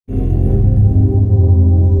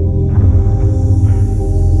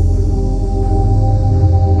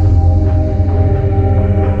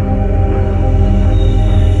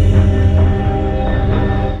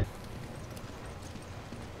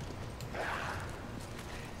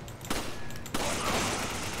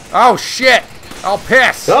Oh shit! Oh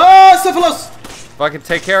piss! Ah, syphilis! Fucking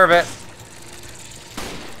take care of it.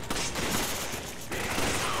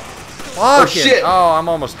 Oh shit! Oh, I'm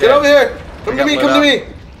almost dead. Get over here! Come to me! Come to me!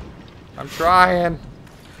 I'm trying.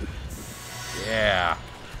 Yeah.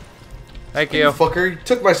 Thank you. Fucker, you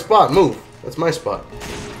took my spot. Move. That's my spot.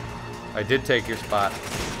 I did take your spot.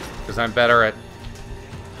 Because I'm better at...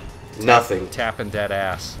 Nothing. Tapping dead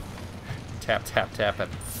ass. Tap, tap, tapping.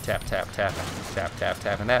 Tap, tap, tapping. Tap, tap,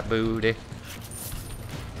 tapping that booty.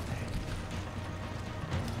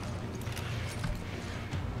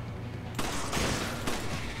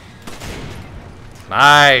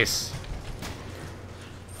 Nice.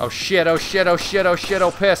 Oh shit, oh shit, oh shit, oh shit, oh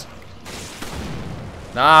piss.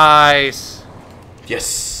 Nice.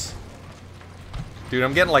 Yes. Dude,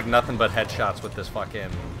 I'm getting like nothing but headshots with this fucking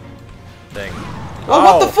thing.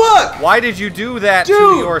 Oh, what the fuck? Why did you do that Dude,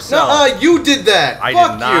 to yourself? you did that. I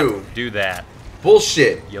Fuck did not you. do that.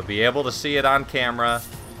 Bullshit. You'll be able to see it on camera.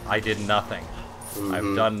 I did nothing.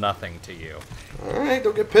 I've done nothing to you. Alright,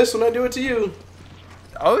 don't get pissed when I do it to you.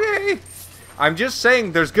 Okay. I'm just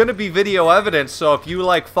saying there's gonna be video evidence, so if you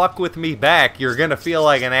like fuck with me back, you're gonna feel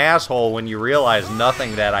like an asshole when you realize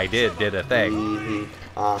nothing that I did a thing.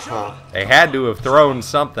 Uh-huh. They had to have thrown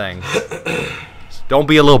something. Don't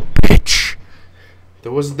be a little bitch.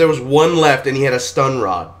 There was one left and he had a stun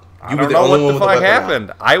rod. I don't know what the fuck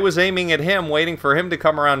happened. I was aiming at him, waiting for him to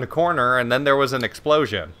come around the corner, and then there was an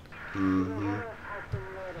explosion.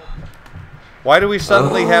 Why do we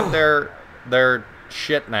suddenly have their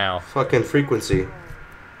shit now? Fucking frequency.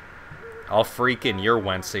 I'll freak in your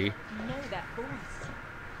Wency.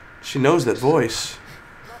 She knows that voice.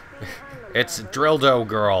 It's Drildo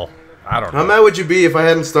Girl. I don't know. How mad would you be if I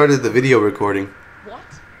hadn't started the video recording? What?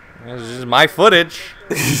 This is my footage.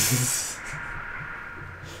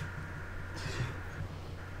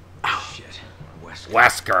 Oh, shit.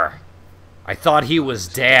 Wesker. I thought he was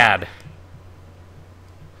Dad.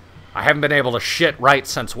 I haven't been able to shit right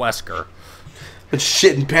since Wesker. Been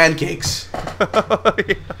shitting pancakes.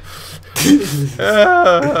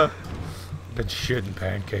 Been shitting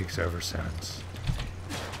pancakes ever since.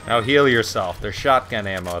 Now heal yourself. There's shotgun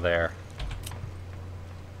ammo there.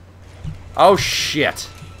 Oh shit.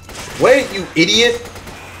 Wait, you idiot.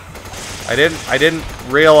 I didn't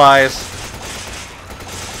realize.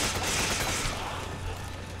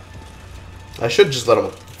 I should just let him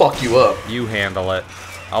fuck you up. You handle it.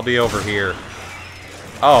 I'll be over here.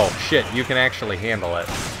 Oh shit, you can actually handle it.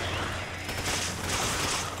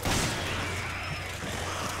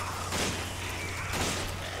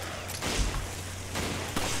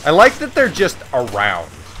 I like that they're just around.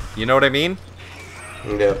 You know what I mean?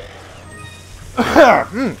 Yeah.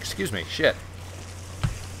 Excuse me, shit.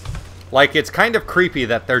 Like, it's kind of creepy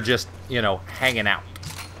that they're just, you know, hanging out.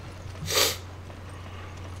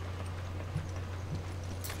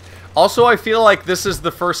 Also, I feel like this is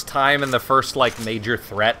the first time and the first, like, major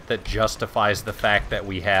threat that justifies the fact that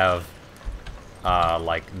we have,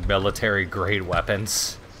 like, military-grade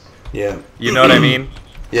weapons. Yeah. You know what I mean?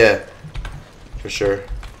 Yeah. For sure.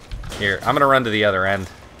 Here, I'm gonna run to the other end.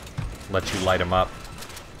 Let you light them up.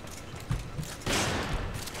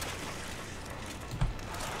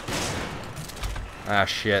 Ah,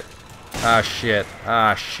 shit. Ah, shit.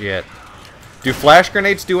 Ah, shit. Do flash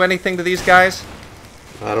grenades do anything to these guys?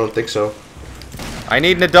 I don't think so. I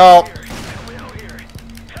need an adult.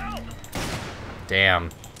 Damn.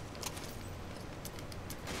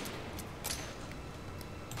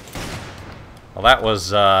 Well, that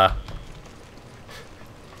was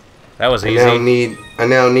easy. I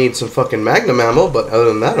now need some fucking Magnum ammo, but other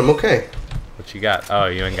than that, I'm okay. What you got? Oh,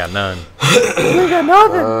 you ain't got none. You ain't got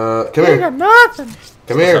nothing. Come you here. ain't got nothing.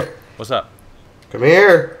 Come here. What's up? Come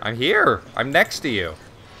here. I'm here. I'm next to you.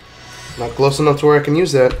 Not close enough to where I can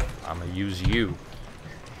use that. I'm gonna use you.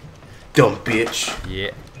 Dumb bitch.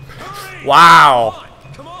 Yeah. Wow.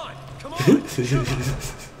 Come on, come on.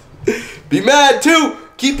 Be mad too.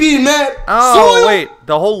 Keep being mad. Oh, Soil. wait.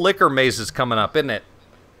 The whole liquor maze is coming up, isn't it?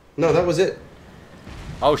 No, that was it.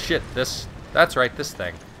 Oh, shit. That's right, this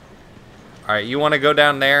thing. Alright, you want to go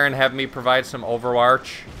down there and have me provide some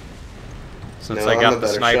overwatch? Since No, I I'm got a the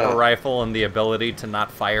better sniper shot. rifle and the ability to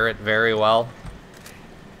not fire it very well.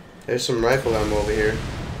 There's some rifle ammo over here.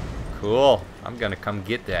 Cool. I'm gonna come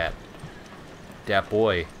get that. That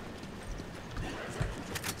boy.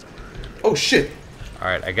 Oh shit.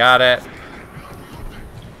 Alright, I got it.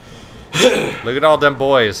 Look at all them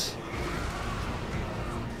boys.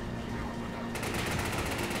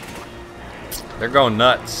 They're going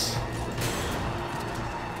nuts.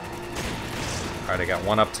 Alright, I got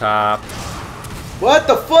one up top. What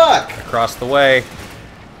the fuck? Across the way.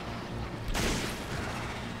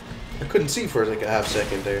 I couldn't see for like a half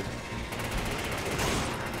second there.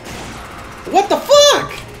 What the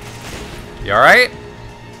fuck? You alright?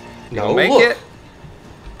 You No, gonna make look. it?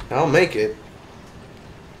 I'll make it.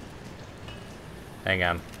 Hang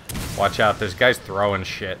on. Watch out, there's guys throwing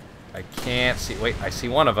shit. I can't see. Wait, I see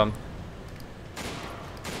one of them.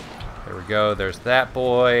 There we go, there's that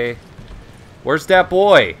boy. Where's that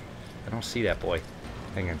boy? I don't see that boy.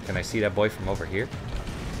 Hang on, can I see that boy from over here?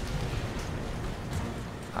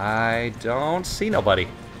 I don't see nobody.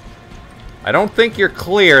 I don't think you're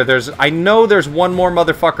clear. I know there's one more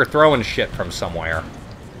motherfucker throwing shit from somewhere.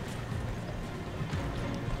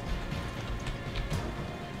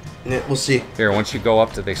 Yeah, we'll see. Here, once you go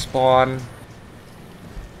up, do they spawn?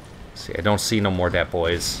 See, I don't see no more dat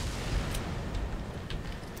boys.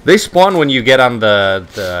 They spawn when you get on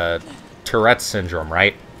the Tourette syndrome,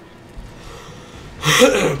 right?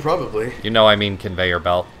 Probably. You know I mean conveyor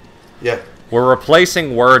belt. Yeah. We're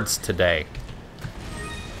replacing words today.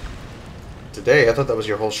 Today, I thought that was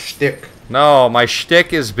your whole shtick. No, my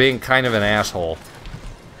shtick is being kind of an asshole.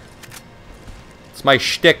 It's my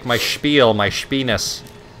shtick, my spiel, my speenus.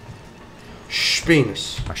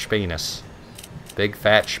 Speenus. My speenus. Big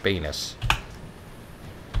fat speenus.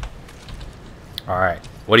 Alright.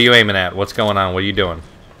 What are you aiming at? What's going on? What are you doing?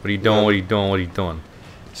 What are you doing? What are you doing? What are you doing?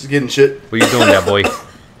 Just getting shit. What are you doing, that boy?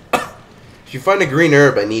 If you find a green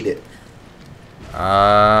herb, I need it.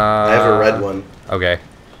 I have a red one. Okay.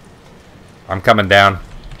 I'm coming down.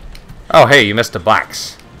 Oh, hey, you missed a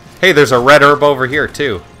box. Hey, there's a red herb over here,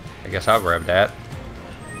 too. I guess I'll grab that.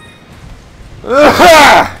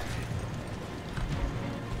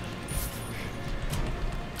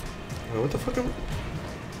 What the fuck?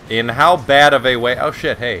 In how bad of a way... Oh,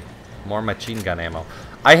 shit, hey. More machine gun ammo.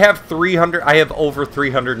 I have over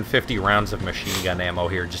 350 rounds of machine gun ammo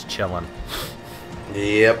here, just chilling.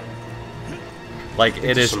 Yep. Like,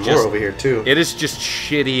 it is some just... more over here, too. It is just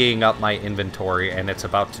shittying up my inventory, and it's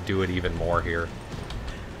about to do it even more here.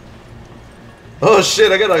 Oh,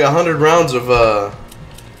 shit, I got like 100 rounds of,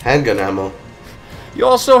 handgun ammo. You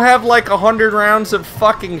also have like 100 rounds of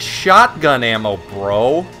fucking shotgun ammo,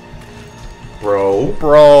 bro. Bro.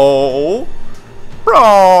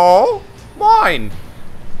 Mine.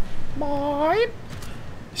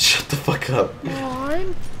 Shut the fuck up.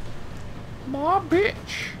 Mine. My bitch.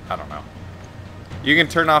 I don't know. You can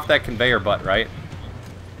turn off that conveyor butt, right?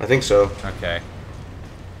 I think so. Okay.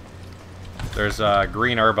 There's a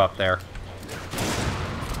green herb up there.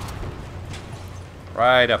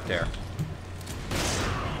 Right up there.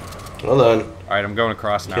 Hold on. Alright, I'm going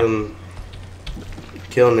across now.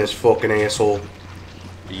 Killing this fucking asshole.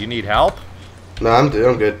 Do you need help? No, I'm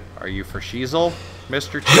good. Are you for Sheezel,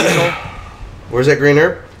 Mr. Cheezel? Where's that green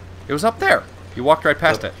herb? It was up there. You walked right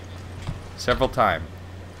past it. Several times.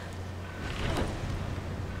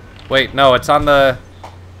 Wait, no, it's on the...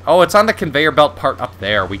 Oh, it's on the conveyor belt part up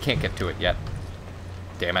there. We can't get to it yet.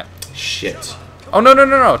 Damn it. Shit. Oh,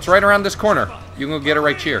 no. It's right around this corner. You can go get it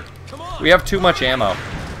right here. We have too much ammo.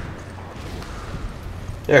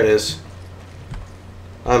 There it is.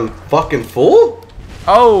 I'm fucking full?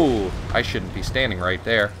 Oh! I shouldn't be standing right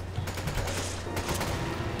there.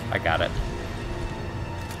 I got it.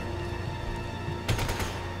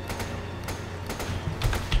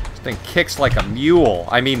 This thing kicks like a mule.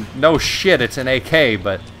 I mean, no shit, it's an AK,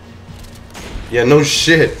 but... Yeah, no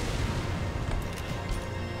shit.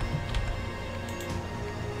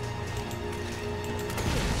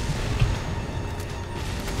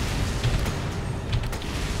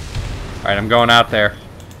 Alright, I'm going out there.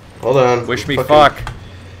 Hold on. Wish me Fucking fuck.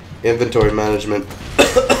 Inventory management.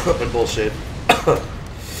 And bullshit.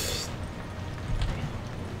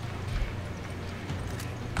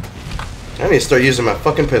 I need to start using my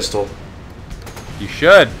fucking pistol. You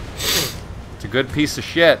should. It's a good piece of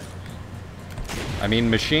shit. I mean,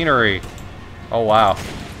 machinery. Oh, wow.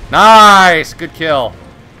 Nice! Good kill.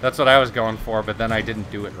 That's what I was going for, but then I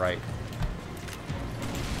didn't do it right.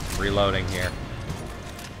 Reloading here.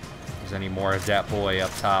 There's any more of that boy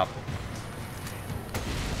up top.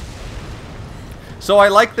 So I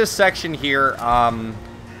like this section here. I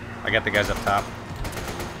got the guys up top.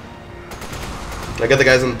 I got the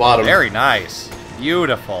guys on the bottom. Very nice.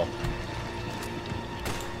 Beautiful.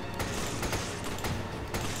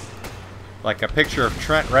 Like a picture of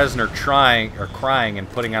Trent Reznor trying or crying and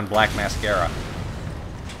putting on black mascara.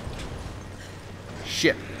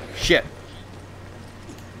 Shit. Shit.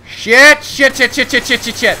 Shit, shit, shit, shit, shit, shit,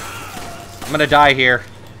 shit, shit. I'm gonna die here.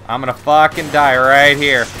 I'm gonna fucking die right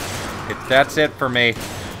here. That's it for me.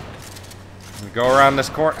 I'm gonna go around this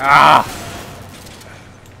corner. Ah!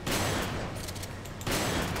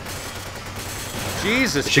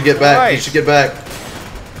 Jesus You should get back. You Christ. should get back.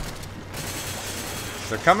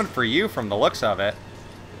 They're coming for you from the looks of it.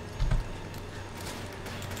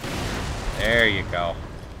 There you go.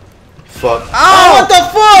 Fuck. Oh! What the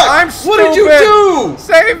fuck? I'm stupid! What did you do?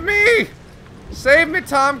 Save me! Save me,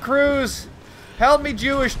 Tom Cruise! Help me,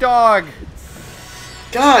 Jewish dog!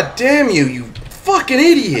 God damn you, you fucking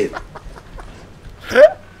idiot! It's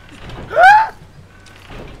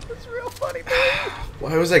real funny, man.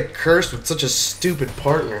 Why was I cursed with such a stupid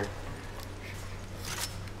partner?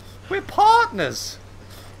 We're partners!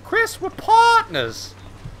 Chris, we're partners!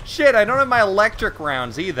 Shit, I don't have my electric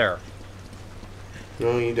rounds either.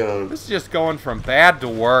 No, you don't. This is just going from bad to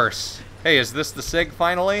worse. Hey, is this the SIG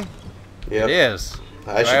finally? Yep. It is.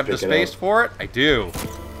 Do I have the space for it? I do.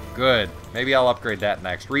 Good. Maybe I'll upgrade that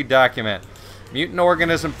next. Read document. Mutant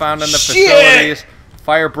organism found in the facilities.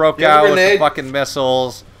 Fire broke out with the fucking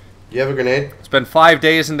missiles. You have a grenade? It's been 5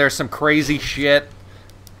 days and there's some crazy shit.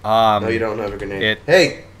 No, you don't have a grenade.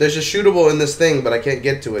 Hey, there's a shootable in this thing, but I can't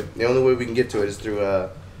get to it. The only way we can get to it is through a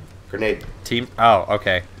grenade. Team? Oh,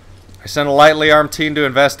 okay. I sent a lightly armed team to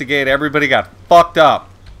investigate. Everybody got fucked up.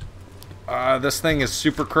 This thing is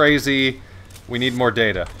super crazy. We need more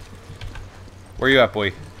data. Where you at,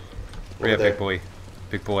 boy? Where you at, big boy?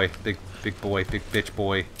 Big boy. Big boy. Big bitch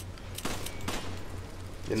boy.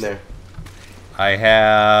 In there. I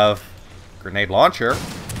have grenade launcher.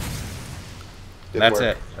 That's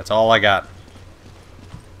it. That's all I got.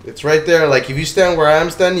 It's right there. Like, if you stand where I'm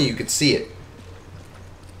standing, you could see it.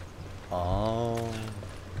 Oh.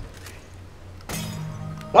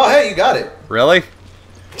 Oh, hey, you got it. Really?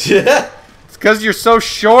 Yeah. It's because you're so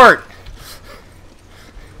short.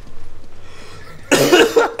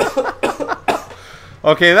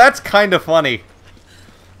 Okay, that's kind of funny.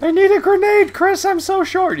 I need a grenade, Chris. I'm so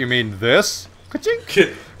short. You mean this?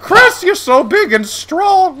 Ka-chink. Chris, you're so big and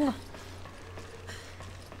strong.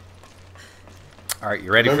 All right,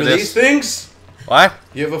 you ready for this? Remember these things? What?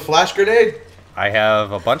 You have a flash grenade? I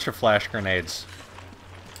have a bunch of flash grenades.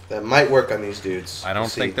 That might work on these dudes. I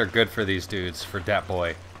don't think they're good for these dudes, for Dat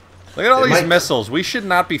Boy. Look at all these missiles. We should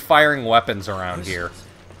not be firing weapons around here.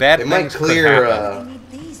 Bad things could happen.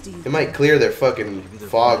 It might clear their fucking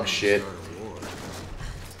fog shit.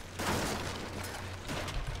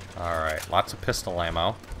 Alright, lots of pistol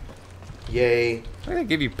ammo. Yay. I'm gonna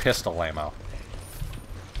give you pistol ammo.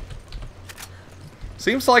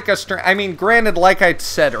 Seems like a I mean, granted, like I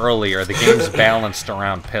said earlier, the game's balanced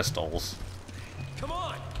around pistols. Come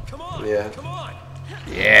on, come on, yeah. Come on.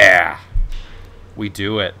 Yeah. We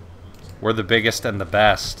do it. We're the biggest and the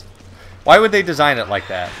best. Why would they design it like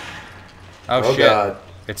that? Oh shit. God.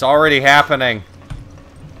 It's already happening.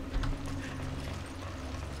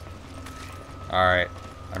 Alright.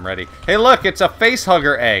 I'm ready. Hey, look, it's a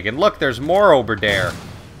facehugger egg. And look, there's more over there.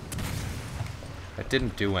 That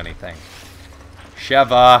didn't do anything.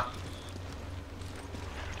 Sheva.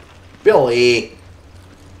 Billy.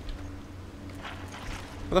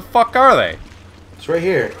 Where the fuck are they? It's right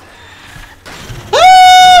here.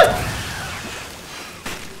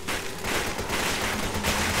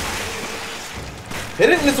 Hit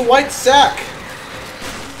it in its white sack.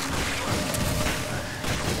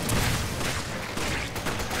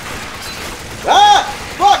 Ah!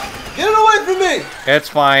 Fuck! Get it away from me! It's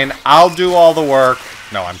fine. I'll do all the work.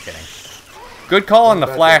 No, I'm kidding. Good call on the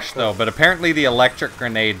flash, though, but apparently the electric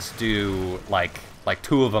grenades do, like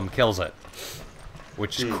 2 of them kills it.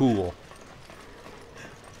 Which is cool.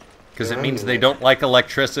 Because it means they don't like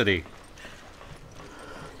electricity.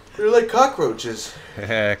 They're like cockroaches.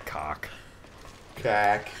 Cock.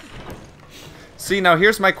 Cack. See, now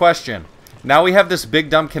here's my question. Now we have this big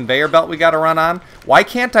dumb conveyor belt we gotta run on. Why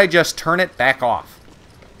can't I just turn it back off?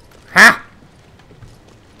 Ha!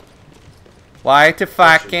 Why the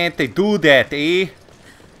fuck can't they do that, eh?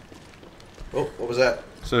 Oh, what was that?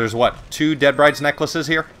 So there's what, 2 Dead Brides necklaces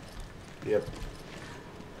here? Yep.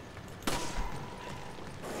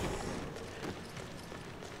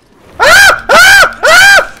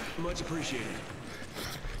 Much appreciated.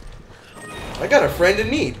 I got a friend in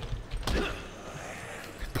need.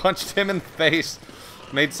 Punched him in the face.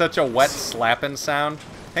 Made such a wet slapping sound.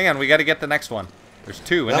 Hang on, we gotta get the next one. There's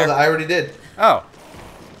 2 in there. No, I already did. Oh.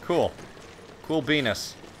 Cool. Cool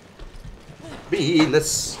Venus.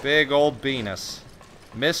 Venus. Big old Venus.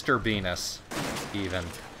 Mr. Venus, even.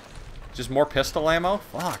 Just more pistol ammo?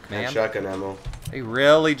 Fuck, man. And shotgun ammo. They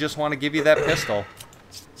really just want to give you that pistol.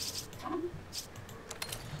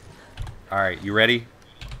 Alright, you ready?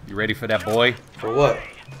 You ready for that boy? For what?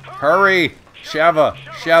 Hurry! Sheva!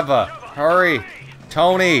 Sheva! Hurry!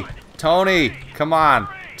 Tony! Tony! Come on!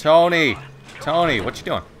 Tony! Tony! What you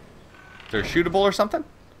doing? Is there a shootable or something?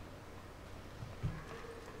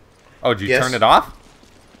 Oh, did you turn it off?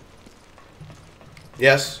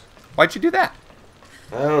 Yes. Why'd you do that?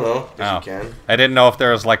 I don't know. If you can. I didn't know if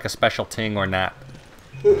there was like a special ting or not.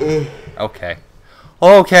 Okay.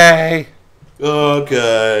 Okay.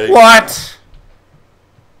 Okay. What?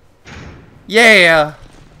 Yeah.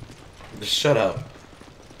 Just shut up.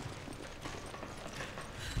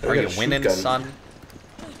 Are you winning, son?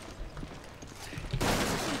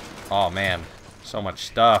 Oh man, so much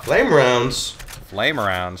stuff. Flame rounds. Flame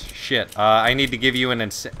rounds. Shit. I need to give you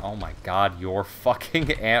an oh my god, your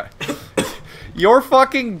fucking your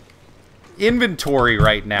fucking inventory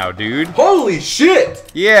right now, dude. Holy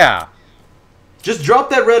shit! Yeah. Just drop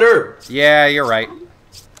that red herb. Yeah, you're right.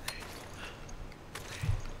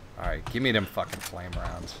 Alright, give me them fucking flame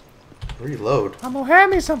rounds. Reload. I'm gonna have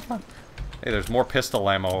me some fun. Hey, there's more pistol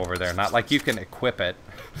ammo over there. Not like you can equip it.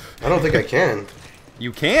 I don't think I can.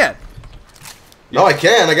 You can't. No, I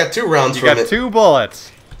can. I got 2 rounds from it. You got 2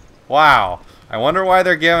 bullets. Wow. I wonder why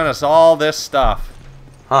they're giving us all this stuff.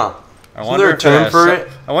 Huh. I wonder if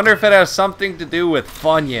I wonder if it has something to do with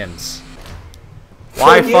Funyuns.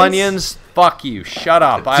 Why Funyuns? Fuck you. Shut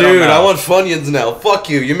up. I don't know. Dude, I want Funyuns now. Fuck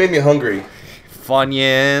you. You made me hungry.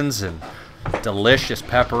 Funyuns and delicious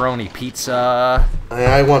pepperoni pizza.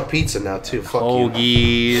 I want pizza now too. Fuck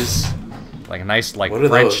Hoagies. Like a nice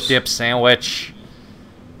French dip sandwich.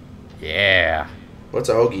 Yeah. What's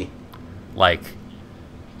a hoagie? Like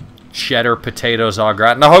cheddar potatoes au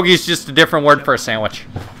gratin. No, hoagie's just a different word for a sandwich.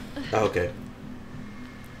 Oh, okay.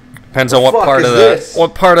 Depends on what part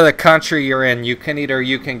of the country you're in. You can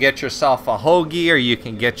get yourself a hoagie, or you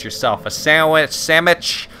can get yourself a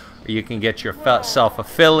sandwich, or you can get yourself a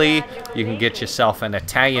Philly. You can get yourself an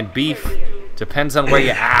Italian beef. Depends on where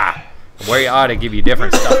you are. Where you are to give you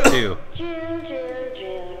different stuff too.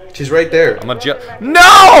 She's right there. I'm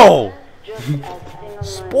no!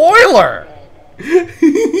 Spoiler!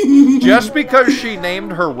 Just because she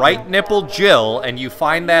named her right nipple Jill and you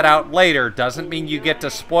find that out later doesn't mean you get to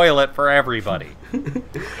spoil it for everybody.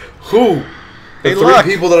 Who? The 3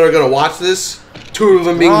 people that are going to watch this? 2 of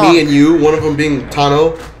them being me and you, 1 of them being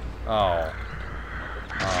Tano. Oh.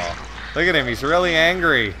 Oh. Look at him, he's really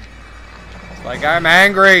angry. It's like, I'm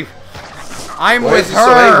angry. I'm with her.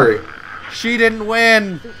 So angry? She didn't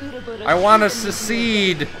win. I want to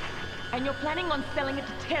secede. And you're planning on selling it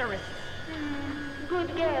to terrorists.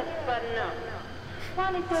 Good guess, but no.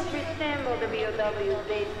 Qualitas resemble the BOWs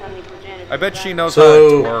based on the progenitor. I bet she knows how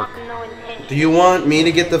to work. Do you want me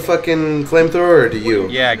to get the fucking flamethrower, or do you?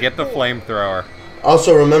 Yeah, get the flamethrower.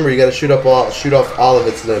 Also, remember, you gotta shoot off all of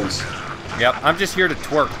its limbs. Yep, I'm just here to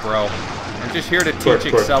twerk, bro. I'm just here to teach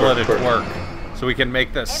Excella to twerk. So we can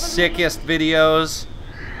make the sickest videos.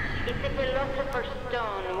 It's a philosopher's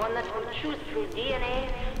stone, one that will choose through DNA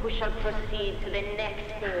who shall proceed to the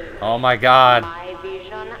next stage. Oh my god.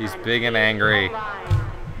 He's big and angry.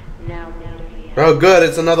 Oh good,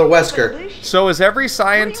 it's another Wesker. So is every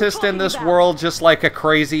scientist in this world just like a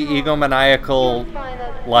crazy egomaniacal,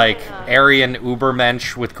 like, Aryan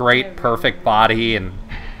Ubermensch with great perfect body and,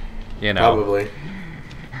 you know. Probably.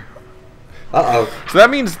 Uh-oh. So that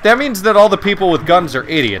means that all the people with guns are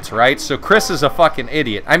idiots, right? So Chris is a fucking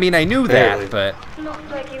idiot. I mean, I knew that, but...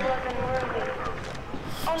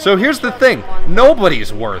 So here's the thing.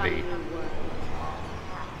 Nobody's worthy.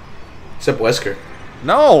 Except Wesker.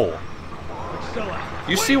 No.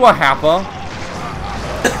 You see what happened?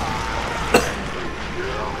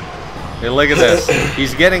 Hey, look at this.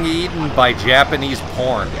 He's getting eaten by Japanese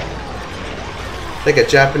porn. Like a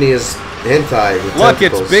Japanese hentai with Look,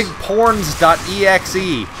 tentacles. it's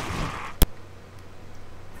bigporns.exe.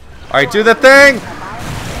 Alright, do the thing!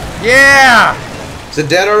 Yeah! Is it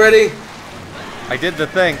dead already? I did the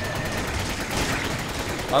thing.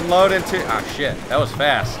 Unload into... Ah, shit. That was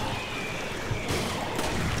fast.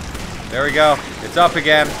 There we go. It's up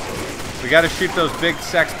again. We gotta shoot those big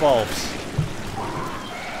sex bulbs.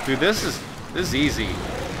 Dude, this is easy.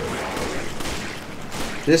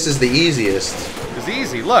 This is the easiest. It's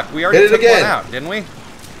easy. Look, we already took one out, didn't we?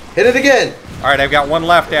 Hit it again. Alright, I've got one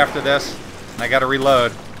left after this. And I gotta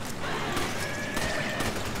reload.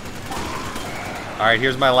 Alright,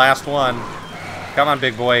 here's my last one. Come on,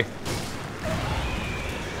 big boy.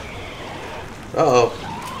 Uh-oh.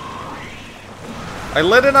 I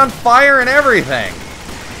lit it on fire and everything.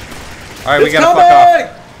 Alright, we gotta fuck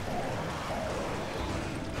off.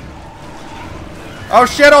 Oh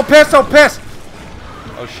shit, oh piss, oh piss!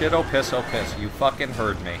 Oh shit, oh piss, oh piss. You fucking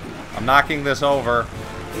heard me. I'm knocking this over.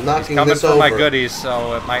 He's coming for my goodies,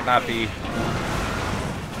 so it might not be...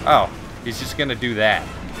 Oh, he's just gonna do that.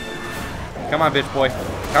 Come on, bitch boy.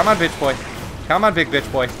 Come on, bitch boy. Come on, big bitch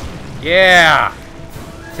boy. Yeah!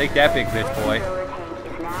 Take that, big bitch boy.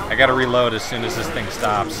 I gotta reload as soon as this thing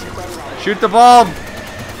stops. Shoot the bulb!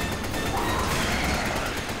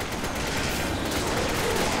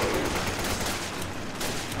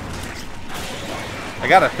 I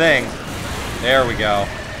got a thing. There we go.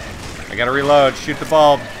 I gotta reload. Shoot the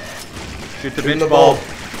bulb. Shoot the bitch bulb.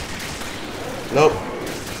 Nope.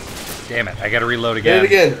 Damn it. I gotta reload again.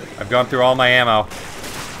 Hit it again. I've gone through all my ammo.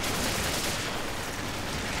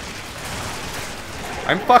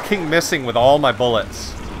 I'm fucking missing with all my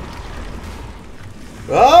bullets.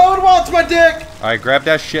 Oh, it wants my dick! Alright, grab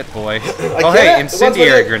that shit, boy. Oh, hey,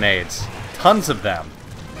 incendiary grenades. Tons of them.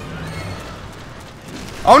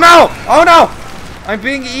 Oh no! Oh no! I'm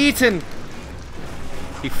being eaten!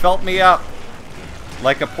 He felt me up.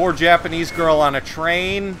 Like a poor Japanese girl on a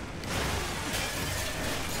train.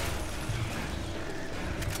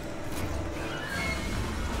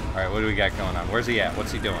 Alright, what do we got going on? Where's he at?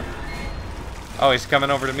 What's he doing? Oh, he's coming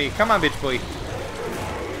over to me. Come on, bitch boy.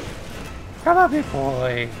 Come on, big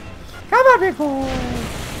boy. Come on, big boy.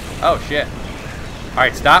 Oh, shit.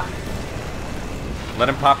 Alright, stop. Let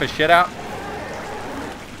him pop his shit out.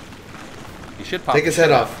 He should pop Take his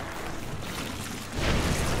head off.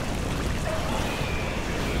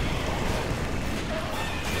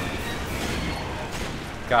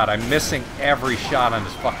 God, I'm missing every shot on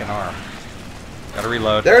his fucking arm. Gotta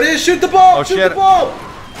reload. There it is. Shoot the ball. Oh, Shoot shit. the ball.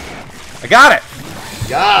 I got it.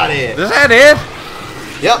 Got it. Is that it?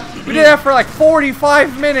 Yep. We did that for like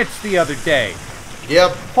 45 minutes the other day.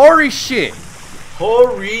 Yep. Holy shit.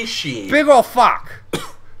 Holy shit. Big ol' fuck.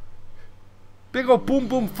 Big ol' boom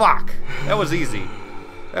boom fuck. That was easy.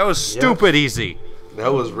 That was stupid easy.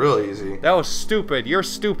 That was real easy. That was stupid. You're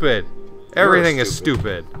stupid. Everything is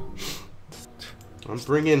stupid. I'm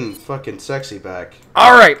bringing fucking sexy back.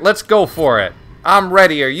 Alright, let's go for it. I'm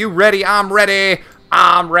ready. Are you ready? I'm ready.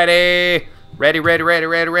 I'm ready. Ready, ready, ready,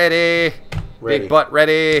 ready, ready. Big butt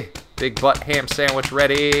ready. Big butt ham sandwich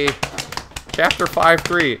ready. Chapter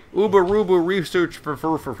 5.3. Uba Ruba research for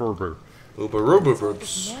Uba Ruba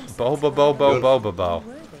Boobs. Boba Bobo Boba Bo.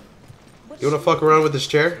 You wanna fuck around with this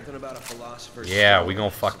chair? Yeah, we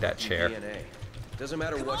gonna fuck that chair. Doesn't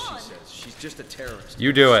matter what she says. She's just a terrorist.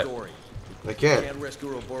 You do it. I can't.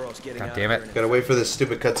 God damn it. Gotta wait for this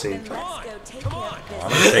stupid cutscene. I'm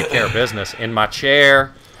gonna take care of business in my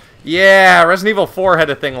chair. Yeah, Resident Evil 4 had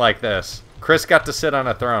a thing like this. Chris got to sit on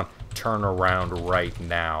a throne. Turn around right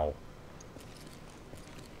now.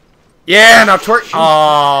 Yeah, now twerk.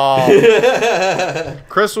 Oh.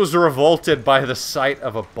 Chris was revolted by the sight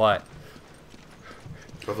of a butt.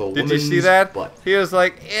 Did you see that? Butt. He was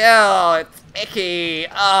like, ew, it's icky.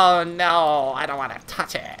 Oh no, I don't want to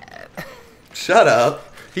touch it. Shut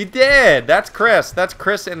up. He did. That's Chris. That's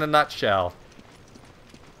Chris in a nutshell.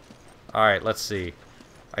 Alright, let's see.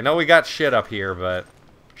 I know we got shit up here, but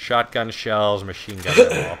shotgun shells, machine gun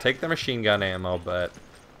ammo. I'll take the machine gun ammo, but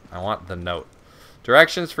I want the note.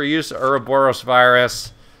 Directions for use of Ouroboros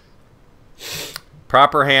virus.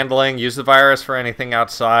 Proper handling. Use the virus for anything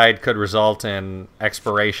outside. Could result in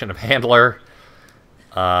expiration of handler.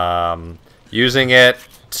 Using it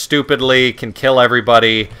stupidly can kill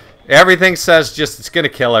everybody. Everything says just it's going to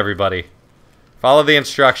kill everybody. Follow the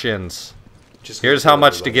instructions. Here's how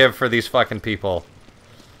much to give for these fucking people.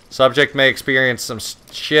 Subject may experience some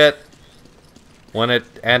shit when it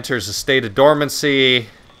enters a state of dormancy.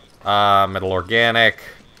 Metal organic.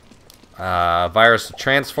 Virus will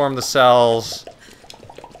transform the cells.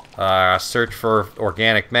 Search for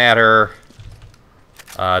organic matter.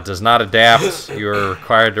 Does not adapt. You are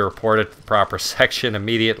required to report it to the proper section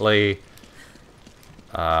immediately.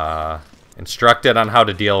 Instructed on how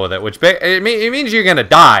to deal with it, which it means you're gonna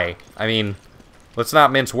die. I mean, let's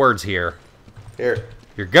not mince words here. Here.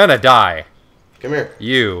 You're gonna die. Come here.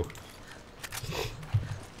 You.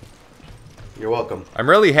 You're welcome. I'm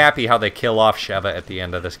really happy how they kill off Sheva at the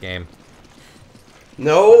end of this game.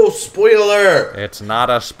 No spoiler! It's not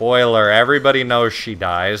a spoiler. Everybody knows she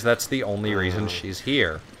dies. That's the only reason she's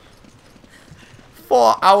here.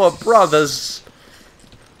 For our brothers.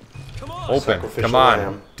 Open. Come on.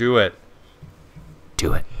 Lamb. Do it.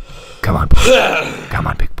 Do it. Come on, boy. Come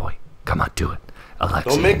on, big boy. Come on, do it. Alexei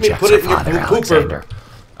Don't make me injects put her it in your father, pooper. Alexander.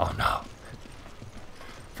 Oh, no.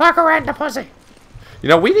 Fuck her in the pussy. You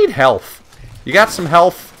know, we need health. You got some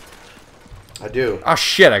health? I do. Oh,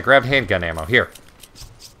 shit. I grabbed handgun ammo. Here.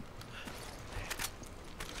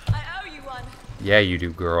 I owe you one. Yeah, you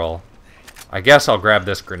do, girl. I guess I'll grab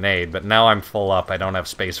this grenade, but now I'm full up. I don't have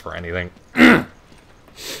space for anything.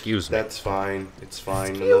 Excuse me. That's fine. It's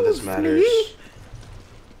fine. None of this matters.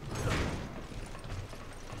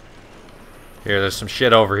 Here, there's some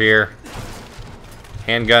shit over here.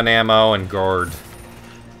 Handgun ammo and gourd.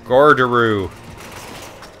 Gourdaroo.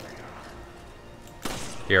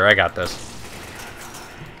 Here, I got this.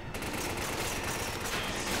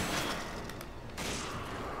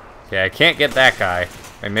 Okay, I can't get that guy.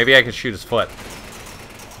 Maybe I can shoot his foot.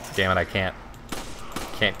 Damn it, I can't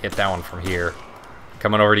get that one from here.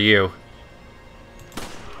 Coming over to you.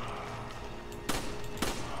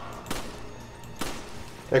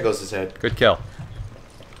 There goes his head. Good kill.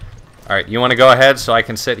 Alright, you want to go ahead so I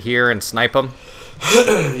can sit here and snipe him?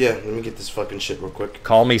 Yeah, let me get this fucking shit real quick.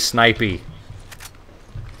 Call me Snipey.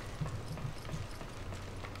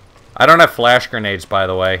 I don't have flash grenades, by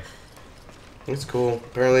the way. It's cool.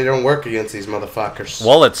 Apparently they don't work against these motherfuckers.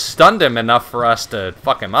 Well, it stunned him enough for us to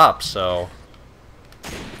fuck him up, so...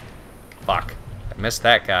 Fuck. I missed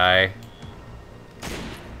that guy.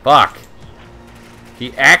 Fuck.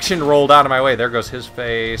 He action rolled out of my way. There goes his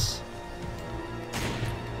face.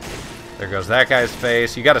 There goes that guy's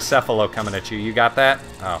face. You got a Cephalo coming at you. You got that?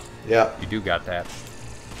 Oh. Yeah. You do got that.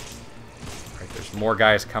 Right, there's more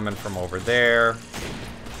guys coming from over there.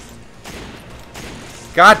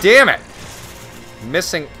 God damn it!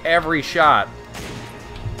 Missing every shot.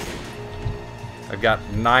 I've got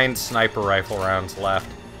 9 sniper rifle rounds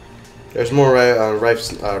left. There's more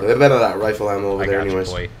rifle ammo over there anyways.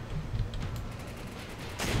 You, boy.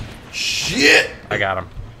 Shit! I got him.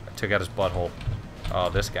 I took out his butthole. Oh,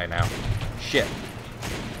 this guy now. Shit.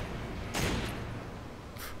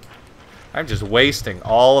 I'm just wasting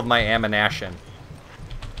all of my ammunition.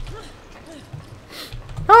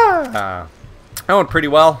 Ah! That went pretty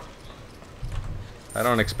well. I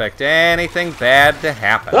don't expect anything bad to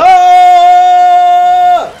happen.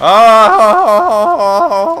 Ah!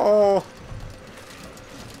 Oh!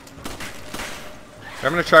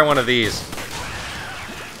 I'm gonna try one of these.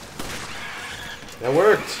 That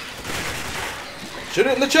worked. Shoot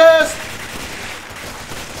it in the chest!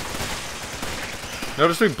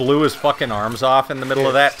 Notice we blew his fucking arms off in the middle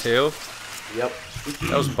of that, too? Yep.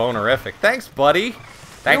 That was bonerific. Thanks, buddy.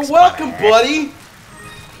 Thanks, You're welcome, buddy.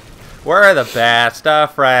 We're the best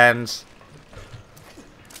of friends.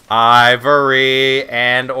 Ivory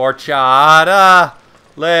and Orchada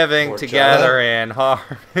living together in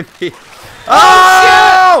harmony.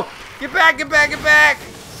 Oh! Get back, get back, get back!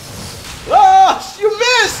 Ah! You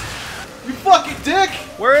missed! You fucking dick!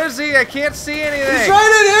 Where is he? I can't see anything. He's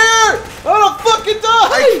right in here! I'm gonna fucking die!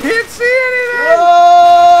 I can't see anything!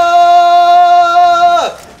 Ah!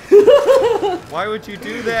 Why would you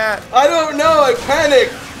do that? I don't know, I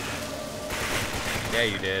panicked! Yeah,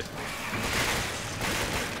 you did.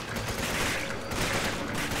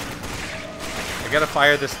 I gotta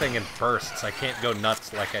fire this thing in bursts. I can't go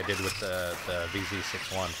nuts like I did with the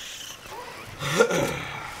VZ61.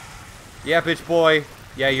 Yeah, bitch boy.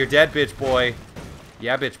 Yeah, you're dead, bitch boy.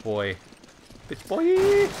 Yeah, bitch boy. Bitch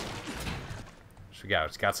boy. So we got,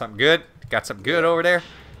 it's got something good. Got something good over there.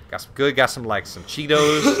 Got some good. Got some like some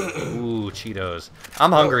Cheetos. Ooh, Cheetos.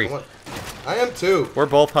 I'm hungry. I am too. We're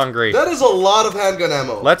both hungry. That is a lot of handgun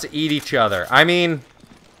ammo. Let's eat each other. I mean,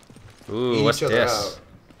 ooh, what's this?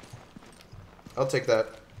 I'll take that.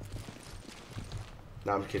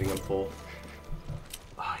 No, I'm kidding. I'm full.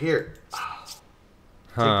 Here.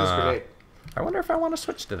 Take this grenade. I wonder if I want to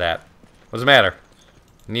switch to that. What's the matter?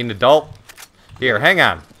 Need an adult? Here, hang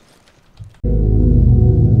on.